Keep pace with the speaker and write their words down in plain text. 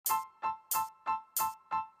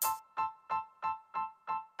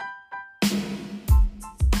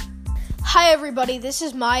Hi, everybody. This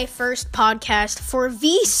is my first podcast for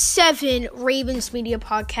V7 Ravens Media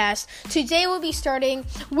Podcast. Today, we'll be starting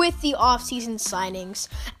with the offseason signings.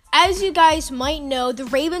 As you guys might know, the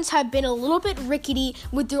Ravens have been a little bit rickety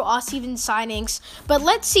with their offseason signings, but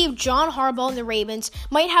let's see if John Harbaugh and the Ravens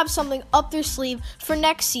might have something up their sleeve for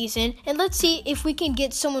next season, and let's see if we can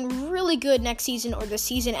get someone really good next season or the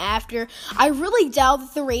season after. I really doubt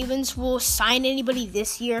that the Ravens will sign anybody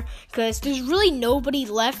this year because there's really nobody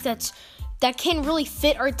left that can really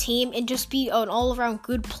fit our team and just be an all-around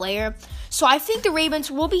good player. So I think the Ravens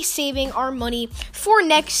will be saving our money for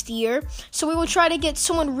next year. So we will try to get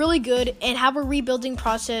someone really good and have a rebuilding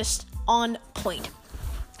process on point.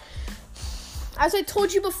 As I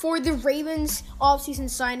told you before, the Ravens offseason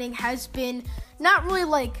signing has been not really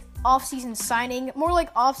like offseason signing, more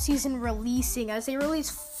like offseason releasing, as they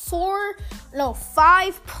released 5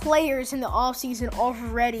 players in the offseason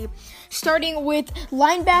already. Starting with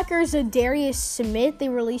linebackers Darius Smith, they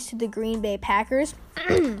released to the Green Bay Packers.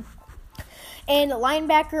 And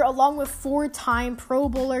linebacker, along with 4-time Pro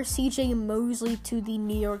Bowler C.J. Mosley to the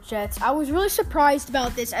New York Jets. I was really surprised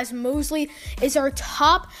about this, as Mosley is our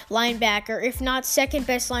top linebacker, if not second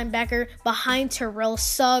best linebacker, behind Terrell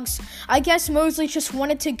Suggs. I guess Mosley just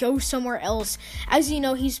wanted to go somewhere else. As you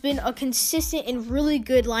know, he's been a consistent and really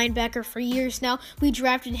good linebacker for years now. We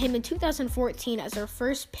drafted him in 2014 as our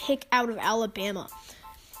first pick out of Alabama.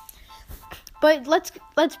 But let's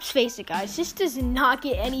face it, guys. This does not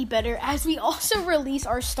get any better, as we also release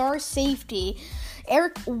our star safety,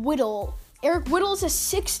 Eric Whittle. Eric Whittle is a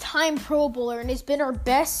 6-time Pro Bowler and has been our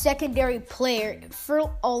best secondary player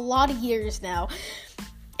for a lot of years now.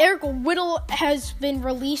 Eric Whittle has been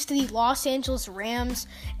released to the Los Angeles Rams,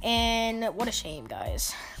 and what a shame,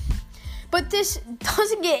 guys. But this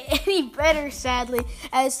doesn't get any better, sadly,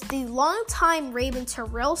 as the longtime Raven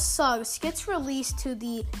Terrell Suggs gets released to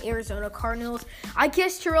the Arizona Cardinals. I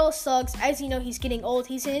guess Terrell Suggs, as you know, he's getting old.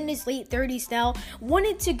 He's in his late 30s now,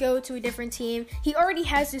 wanted to go to a different team. He already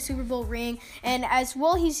has the Super Bowl ring, and as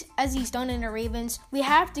well as he's done in the Ravens, we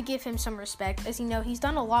have to give him some respect. As you know, he's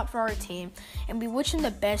done a lot for our team, and we wish him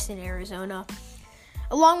the best in Arizona.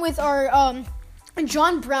 Along with our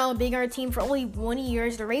John Brown being our team for only 1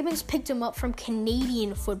 year, the Ravens picked him up from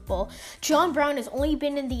Canadian football. John Brown has only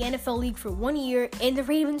been in the NFL league for 1 year, and the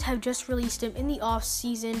Ravens have just released him in the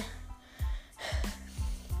offseason.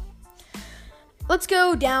 Let's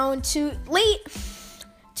go down to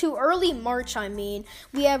early March,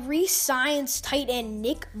 We have re-signed tight end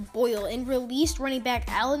Nick Boyle and released running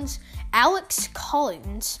back Alex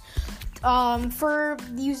Collins for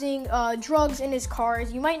using drugs in his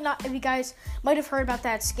cars. You guys might have heard about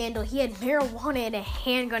that scandal. He had marijuana and a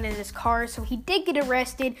handgun in his car, so he did get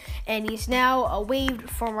arrested, and he's now waived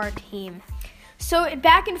from our team. So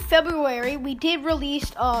back in February, we did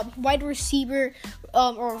release wide receiver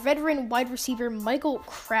or veteran wide receiver Michael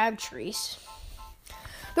Crabtree.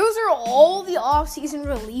 Those are all the off-season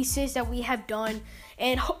releases that we have done,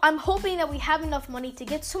 and I'm hoping that we have enough money to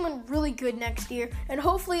get someone really good next year, and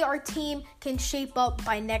hopefully our team can shape up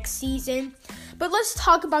by next season. But let's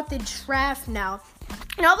talk about the draft now.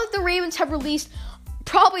 Now that the Ravens have released,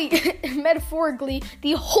 probably metaphorically,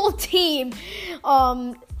 the whole team,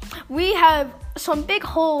 we have some big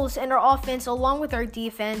holes in our offense along with our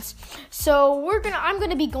defense. So I'm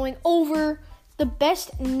gonna be going over the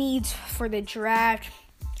best needs for the draft.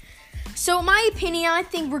 So in my opinion, I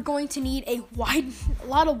think we're going to need a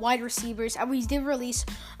lot of wide receivers. We did release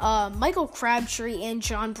Michael Crabtree and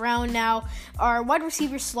John Brown now. Our wide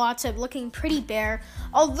receiver slots are looking pretty bare.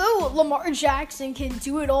 Although Lamar Jackson can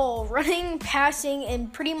do it all, running, passing,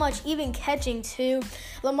 and pretty much even catching too,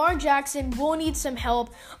 Lamar Jackson will need some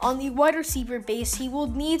help on the wide receiver base. He will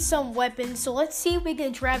need some weapons. So let's see if we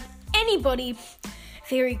can draft anybody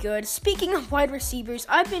very good. Speaking of wide receivers,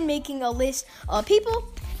 I've been making a list of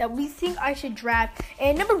people that we think I should draft.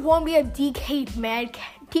 And number 1, we have DK Metcalf,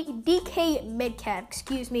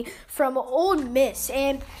 from Ole Miss.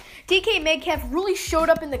 And DK Metcalf really showed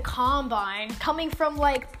up in the combine, coming from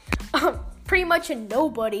pretty much a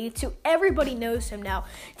nobody to everybody knows him now.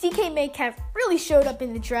 DK Metcalf really showed up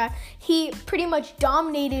in the draft. He pretty much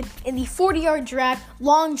dominated in the 40-yard draft,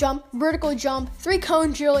 long jump, vertical jump,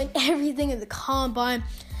 3-cone drill, and everything in the combine.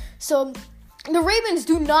 So the Ravens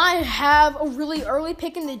do not have a really early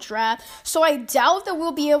pick in the draft, so I doubt that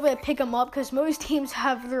we'll be able to pick him up because most teams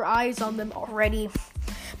have their eyes on them already.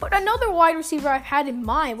 But another wide receiver I've had in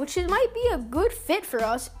mind, which might be a good fit for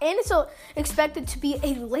us, and it's expected to be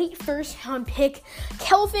a late first-round pick,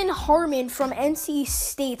 Kelvin Harmon from NC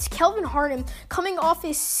State. Kelvin Harmon coming off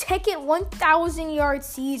his second 1,000-yard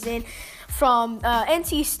season from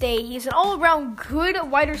NC State. He's an all-around good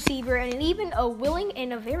wide receiver and even a willing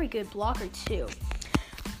and a very good blocker too.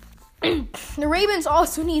 The Ravens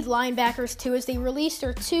also need linebackers too, as they released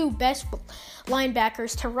their two best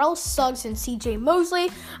linebackers, Terrell Suggs and C.J. Mosley.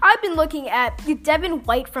 I've been looking at Devin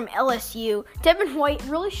White from LSU. Devin White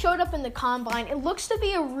really showed up in the combine. It looks to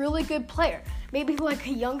be a really good player, maybe like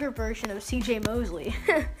a younger version of C.J. Mosley.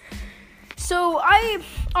 So I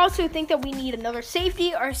also think that we need another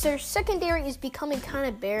safety. Our secondary is becoming kind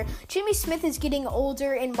of bare. Jimmy Smith is getting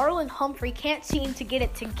older, and Marlon Humphrey can't seem to get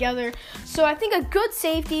it together. So I think a good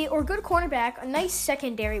safety or good cornerback, a nice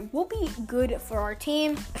secondary, will be good for our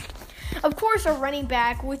team. Of course, our running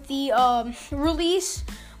back with the release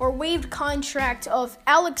or waived contract of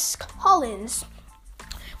Alex Collins.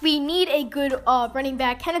 We need a good running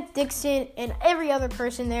back. Kenneth Dixon and every other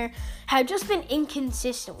person there have just been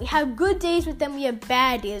inconsistent. We have good days with them. We have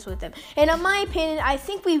bad days with them. And in my opinion, I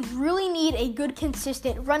think we really need a good,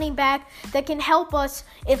 consistent running back that can help us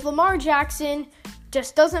if Lamar Jackson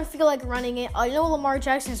just doesn't feel like running it. I know Lamar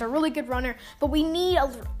Jackson is a really good runner, but we need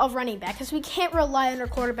a running back because we can't rely on our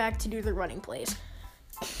quarterback to do the running plays.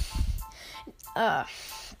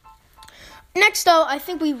 Next, though, I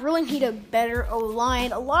think we really need a better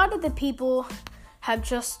O-line. A lot of the people have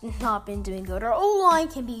just not been doing good. Our O-line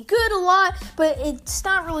can be good a lot, but it's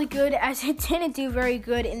not really good, as it didn't do very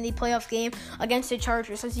good in the playoff game against the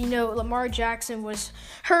Chargers. As you know, Lamar Jackson was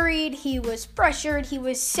hurried, he was pressured, he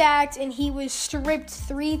was sacked, and he was stripped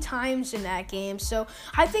 3 times in that game. So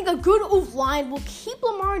I think a good O-line will keep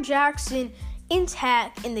Lamar Jackson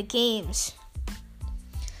intact in the games.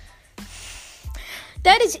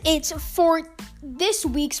 That is it for this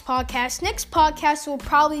week's podcast. Next podcast will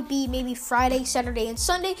probably be maybe Friday, Saturday, and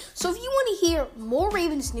Sunday. So if you want to hear more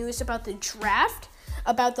Ravens news about the draft,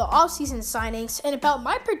 about the offseason signings, and about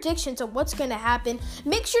my predictions of what's going to happen,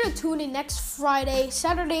 make sure to tune in next Friday,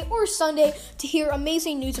 Saturday, or Sunday to hear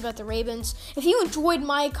amazing news about the Ravens. If you enjoyed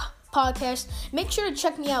my podcast, make sure to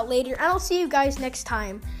check me out later, and I'll see you guys next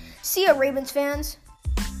time. See ya, Ravens fans.